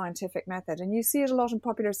reason and the scientific method. And you see it a lot in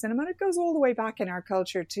popular cinema, and it goes all the way back in our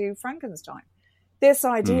culture to Frankenstein. This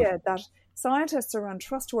idea that scientists are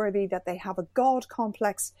untrustworthy, that they have a God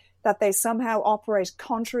complex, that they somehow operate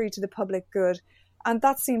contrary to the public good. And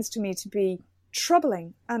that seems to me to be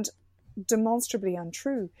troubling and demonstrably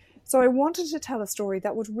untrue. So I wanted to tell a story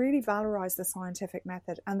that would really valorize the scientific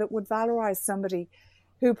method and that would valorize somebody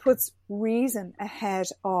who puts reason ahead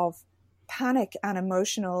of panic and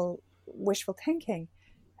emotional wishful thinking,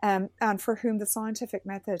 and for whom the scientific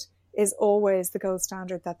method is always the gold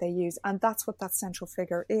standard that they use. And that's what that central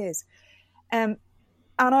figure is. And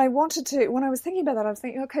I wanted to, when I was thinking about that, I was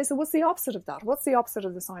thinking, okay, so what's the opposite of that? What's the opposite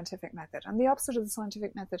of the scientific method? And the opposite of the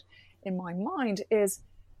scientific method in my mind is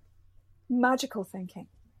magical thinking.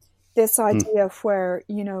 This idea of where,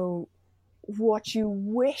 you know, what you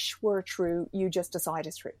wish were true, you just decide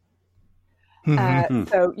is true.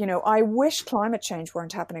 So, you know, I wish climate change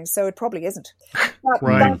weren't happening, so it probably isn't.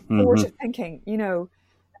 That sort of thinking, you know,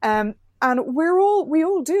 and we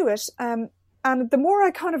all do it. And the more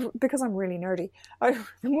I because I'm really nerdy,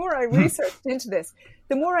 the more I researched into this,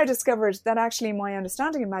 the more I discovered that actually my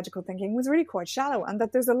understanding of magical thinking was really quite shallow, and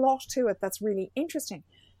that there's a lot to it that's really interesting.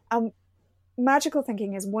 Magical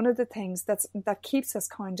thinking is one of the things that keeps us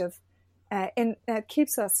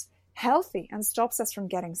keeps us healthy and stops us from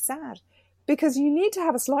getting sad. Because you need to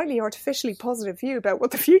have a slightly artificially positive view about what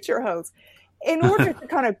the future holds in order to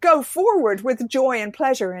kind of go forward with joy and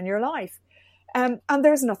pleasure in your life. And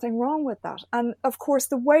there's nothing wrong with that. And of course,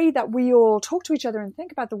 the way that we all talk to each other and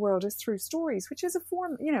think about the world is through stories, which is a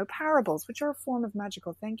form, you know, parables, which are a form of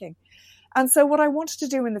magical thinking. And so what I wanted to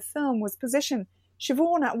do in the film was position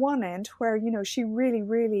Siobhan at one end where, you know, she really,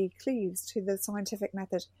 really cleaves to the scientific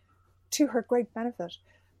method to her great benefit,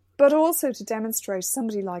 but also to demonstrate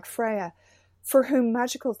somebody like Freya, for whom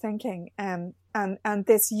magical thinking and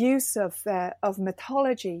this use of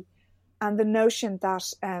mythology and the notion that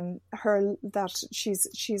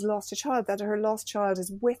she's lost a child, that her lost child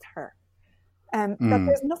is with her, that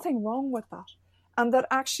there's nothing wrong with that, and that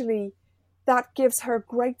actually that gives her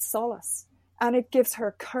great solace, and it gives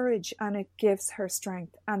her courage, and it gives her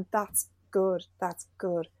strength, and that's good. That's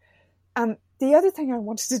good. The other thing I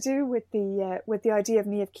wanted to do with the idea of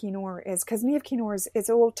Niamh Keenor is, because Niamh Keenor is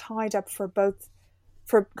all tied up for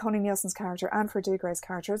Connie Nielsen's character and for Dougaray's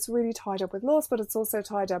character. It's really tied up with loss, but it's also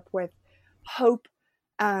tied up with hope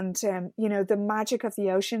and, you know, the magic of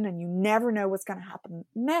the ocean, and you never know what's going to happen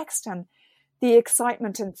next, and the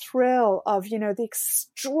excitement and thrill of, you know, the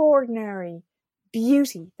extraordinary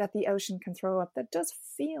beauty that the ocean can throw up that does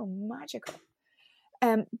feel magical.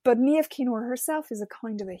 But Niamh Keenor herself is a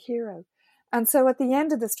kind of a hero. And so at the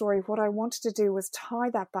end of the story, what I wanted to do was tie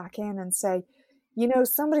that back in and say, you know,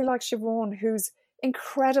 somebody like Siobhan, who's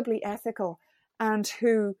incredibly ethical and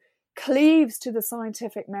who cleaves to the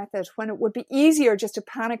scientific method when it would be easier just to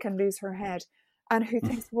panic and lose her head, and who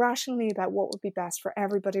thinks rationally about what would be best for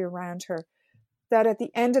everybody around her, that at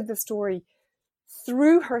the end of the story,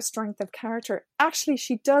 through her strength of character, actually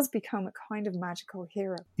she does become a kind of magical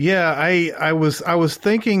hero. Yeah, I was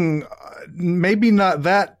thinking maybe not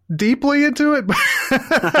that deeply into it, but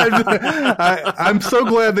I'm so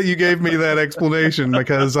glad that you gave me that explanation,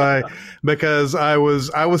 because I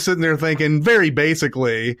was sitting there thinking very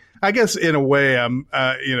basically, I guess in a way I'm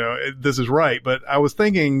you know, this is right, but I was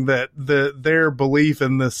thinking that their belief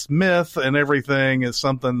in this myth and everything is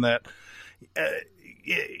something that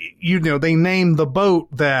you know, they named the boat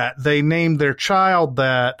that, they named their child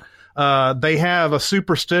that, they have a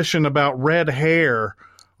superstition about red hair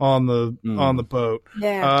on the boat.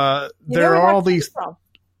 Yeah. There are all these.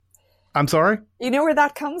 I'm sorry? You know where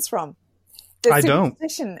that comes from? The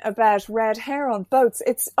superstition about red hair on boats.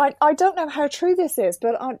 I don't know how true this is,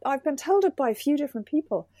 but I've been told it by a few different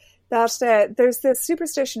people that there's this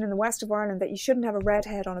superstition in the west of Ireland that you shouldn't have a red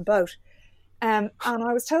head on a boat. And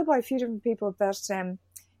I was told by a few different people that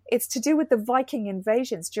it's to do with the Viking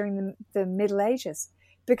invasions during the Middle Ages.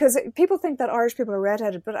 Because people think that Irish people are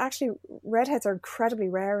redheaded, but actually redheads are incredibly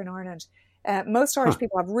rare in Ireland. Most Irish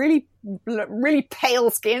people have really, really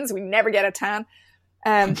pale skins. We never get a tan.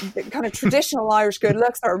 The kind of traditional Irish good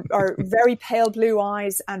looks are very pale blue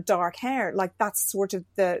eyes and dark hair. Like that's sort of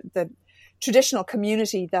the traditional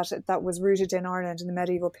community that was rooted in Ireland in the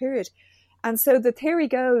medieval period. And so the theory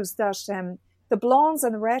goes that the blondes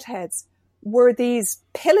and the redheads were these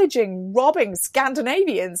pillaging, robbing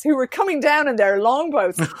Scandinavians who were coming down in their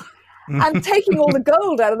longboats and taking all the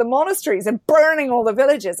gold out of the monasteries and burning all the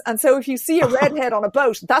villages. And so if you see a redhead on a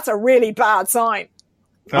boat, that's a really bad sign.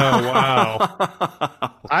 Oh,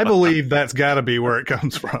 wow. I believe that's got to be where it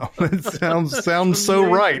comes from. It sounds so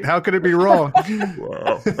right. How could it be wrong?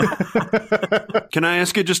 Wow. Can I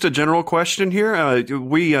ask you just a general question here?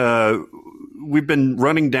 We've been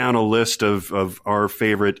running down a list of our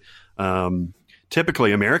favorite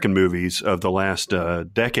typically American movies of the last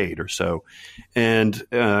decade or so. And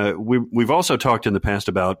we've also talked in the past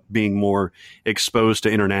about being more exposed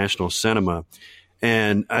to international cinema.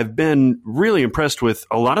 And I've been really impressed with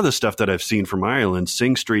a lot of the stuff that I've seen from Ireland.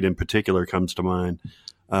 Sing Street in particular comes to mind,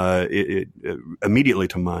 immediately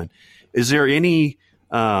to mind. Is there any,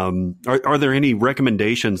 are there any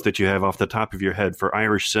recommendations that you have off the top of your head for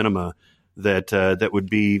Irish cinema that would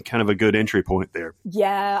be kind of a good entry point there?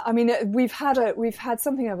 Yeah, I mean, we've had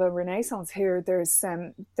something of a renaissance here. There's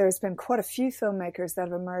been quite a few filmmakers that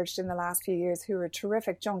have emerged in the last few years who are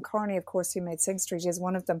terrific. John Carney, of course, who made Sing Street, is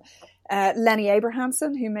one of them. Lenny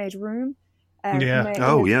Abrahamson, who made Room.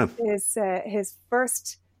 His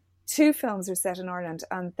first two films are set in Ireland,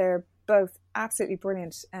 and they're both absolutely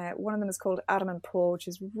brilliant. One of them is called Adam and Paul, which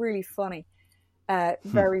is really funny,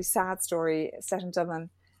 very sad story set in Dublin.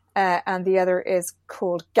 And the other is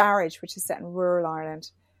called Garage, which is set in rural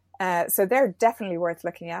Ireland. So they're definitely worth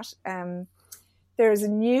looking at. There's a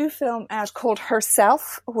new film out called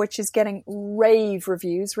Herself, which is getting rave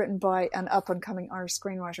reviews, written by an up-and-coming Irish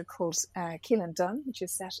screenwriter called Keelan Dunn, which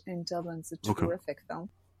is set in Dublin. It's a terrific film.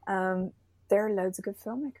 There are loads of good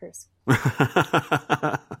filmmakers.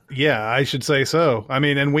 Yeah, I should say so. I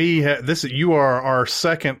mean, and you are our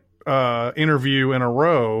second interview in a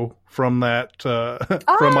row from that from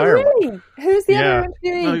Ireland. Really? Who's the other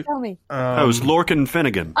interviewee? Tell me. It was Lorcan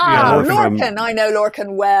Finnegan. Lorcan. I know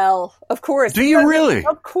Lorcan well. Of course. Do you really?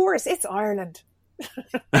 Of course. It's Ireland.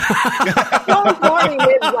 John Carney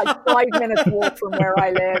lives like 5 minutes walk from where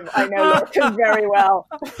I live. I know Lorcan very well.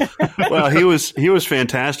 Well, he was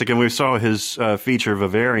fantastic, and we saw his feature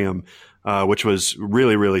Vivarium, which was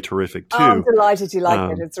really, really terrific too. I'm delighted you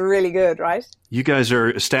liked it. It's really good, right? You guys are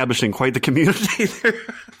establishing quite the community there.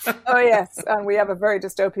 Oh yes, and we have a very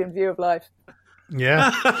dystopian view of life.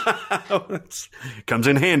 Yeah. Comes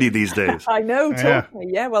in handy these days. I know, totally.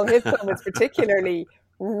 Yeah, well, his film is particularly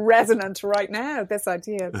resonant right now, this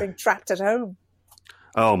idea of being trapped at home.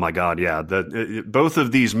 Oh my God, yeah. Both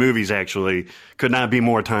of these movies actually could not be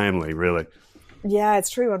more timely, really. Yeah, it's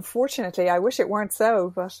true. Unfortunately, I wish it weren't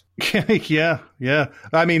so, but yeah.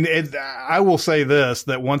 I mean, I will say this: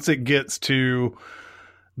 that once it gets to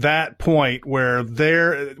that point where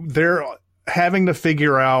they're having to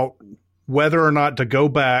figure out whether or not to go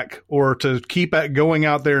back or to keep going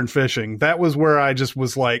out there and fishing, that was where I just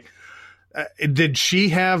was like, did she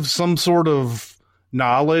have some sort of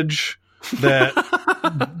knowledge that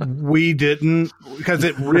we didn't? Because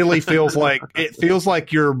it really feels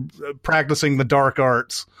like you're practicing the dark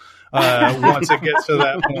arts once it gets to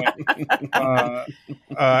that point.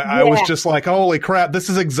 I was just like, holy crap, this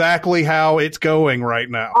is exactly how it's going right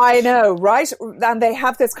now. I know, right? And they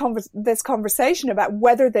have this conversation about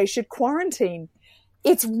whether they should quarantine.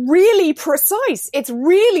 It's really precise. It's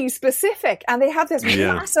really specific. And they have this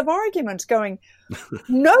massive argument going,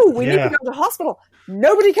 no, we need to go to hospital.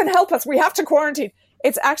 Nobody can help us. We have to quarantine.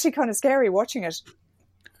 It's actually kind of scary watching it.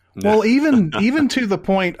 Well, even to the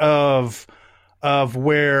point of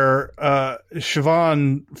where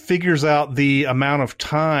Siobhan figures out the amount of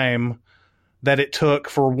time that it took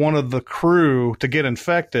for one of the crew to get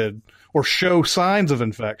infected or show signs of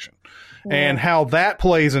infection. And how that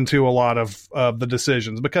plays into a lot of the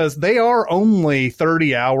decisions, because they are only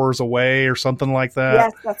 30 hours away or something like that.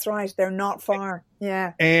 Yes, that's right. They're not far.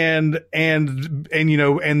 Yeah. And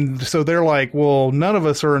so they're like, well, none of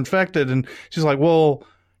us are infected. And she's like, well,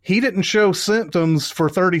 he didn't show symptoms for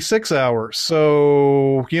 36 hours.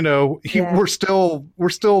 So, we're still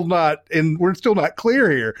not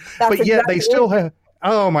clear here. That's but yet they still have,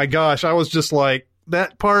 oh my gosh. I was just like,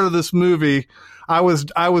 that part of this movie, I was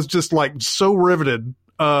just like so riveted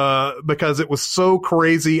because it was so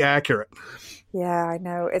crazy accurate. Yeah, I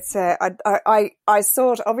know. It's I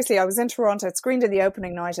saw it. Obviously, I was in Toronto. It screened in the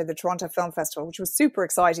opening night of the Toronto Film Festival, which was super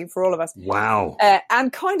exciting for all of us. Wow!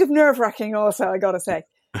 And kind of nerve-wracking, also, I got to say.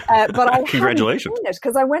 But I congratulations, hadn't seen it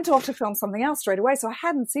because I went off to film something else straight away, so I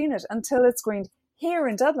hadn't seen it until it screened here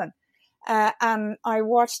in Dublin, and I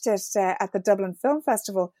watched it at the Dublin Film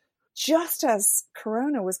Festival just as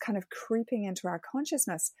Corona was kind of creeping into our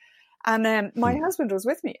consciousness. And my husband was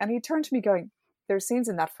with me, and he turned to me going, there's scenes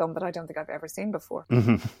in that film that I don't think I've ever seen before.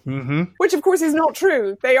 Mm-hmm. Which, of course, is not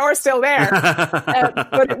true. They are still there.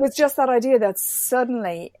 But it was just that idea that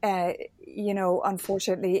suddenly,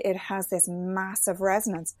 unfortunately, it has this massive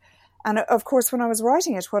resonance. And, of course, when I was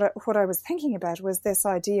writing it, what I was thinking about was this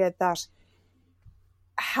idea that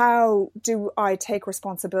how do I take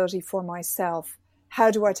responsibility for myself? How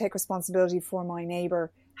do I take responsibility for my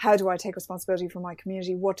neighbor? How do I take responsibility for my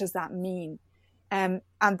community? What does that mean? And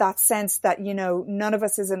that sense that, none of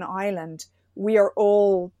us is an island. We are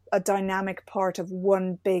all a dynamic part of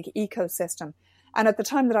one big ecosystem. And at the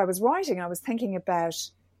time that I was writing, I was thinking about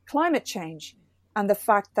climate change and the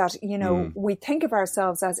fact that, we think of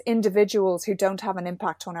ourselves as individuals who don't have an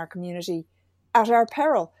impact on our community at our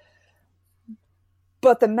peril.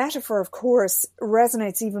 But the metaphor, of course,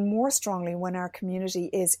 resonates even more strongly when our community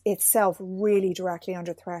is itself really directly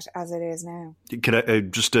under threat as it is now. Could I,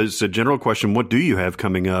 just as a general question, what do you have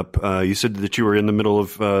coming up? You said that you were in the middle of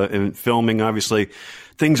filming. Obviously,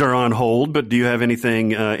 things are on hold, but do you have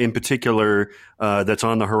anything in particular that's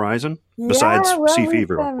on the horizon besides Sea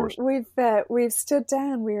Fever, of course? We've stood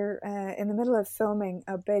down. We're in the middle of filming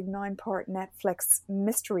a big 9-part Netflix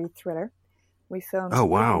mystery thriller. We filmed 3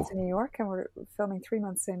 months in New York, and we're filming 3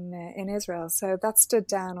 months in Israel. So that stood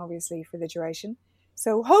down, obviously, for the duration.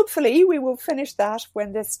 So hopefully we will finish that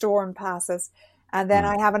when this storm passes. And then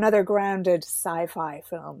I have another grounded sci-fi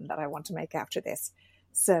film that I want to make after this.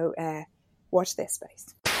 So watch this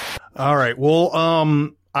space. All right. Well,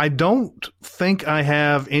 I don't think I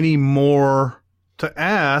have any more to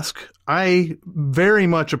ask. I very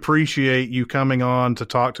much appreciate you coming on to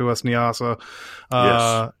talk to us, Nyasa.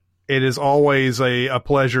 Yes. It is always a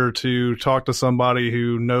pleasure to talk to somebody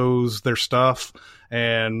who knows their stuff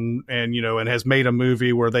and has made a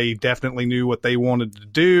movie where they definitely knew what they wanted to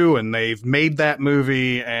do, and they've made that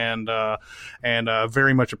movie, and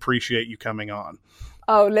very much appreciate you coming on.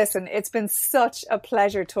 Oh, listen, it's been such a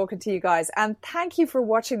pleasure talking to you guys. And thank you for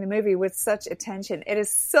watching the movie with such attention. It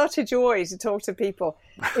is such a joy to talk to people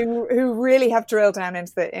who really have drilled down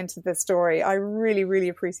into the story. I really, really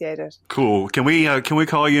appreciate it. Cool. Can we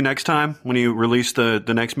call you next time when you release the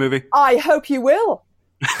next movie? I hope you will.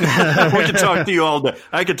 We can talk to you all day.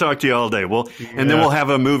 I could talk to you all day. And then we'll have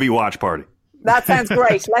a movie watch party. That sounds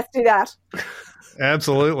great. Let's do that.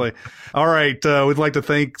 Absolutely. All right. We'd like to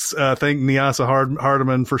thank Nyasa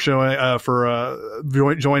Hardiman for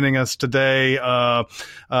joining us today. Yes,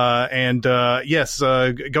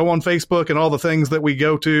 go on Facebook and all the things that we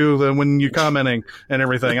go to when you're commenting and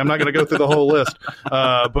everything. I'm not going to go through the whole list.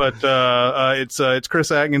 But it's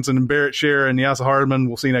Chris Atkinson and Barrett Sher and Nyasa Hardiman.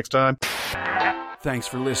 We'll see you next time. Thanks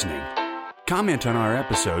for listening. Comment on our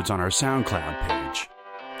episodes on our SoundCloud page.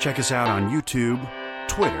 Check us out on YouTube,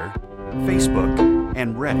 Twitter, Facebook,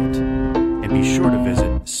 and Reddit. And be sure to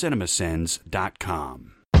visit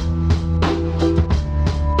cinemasins.com.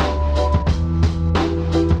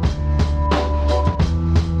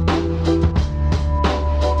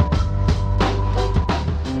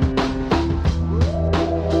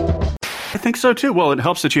 I think so too. Well, it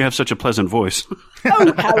helps that you have such a pleasant voice.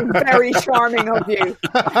 Oh, how very charming of you.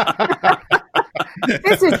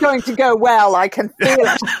 This is going to go well. I can feel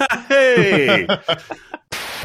it. Hey!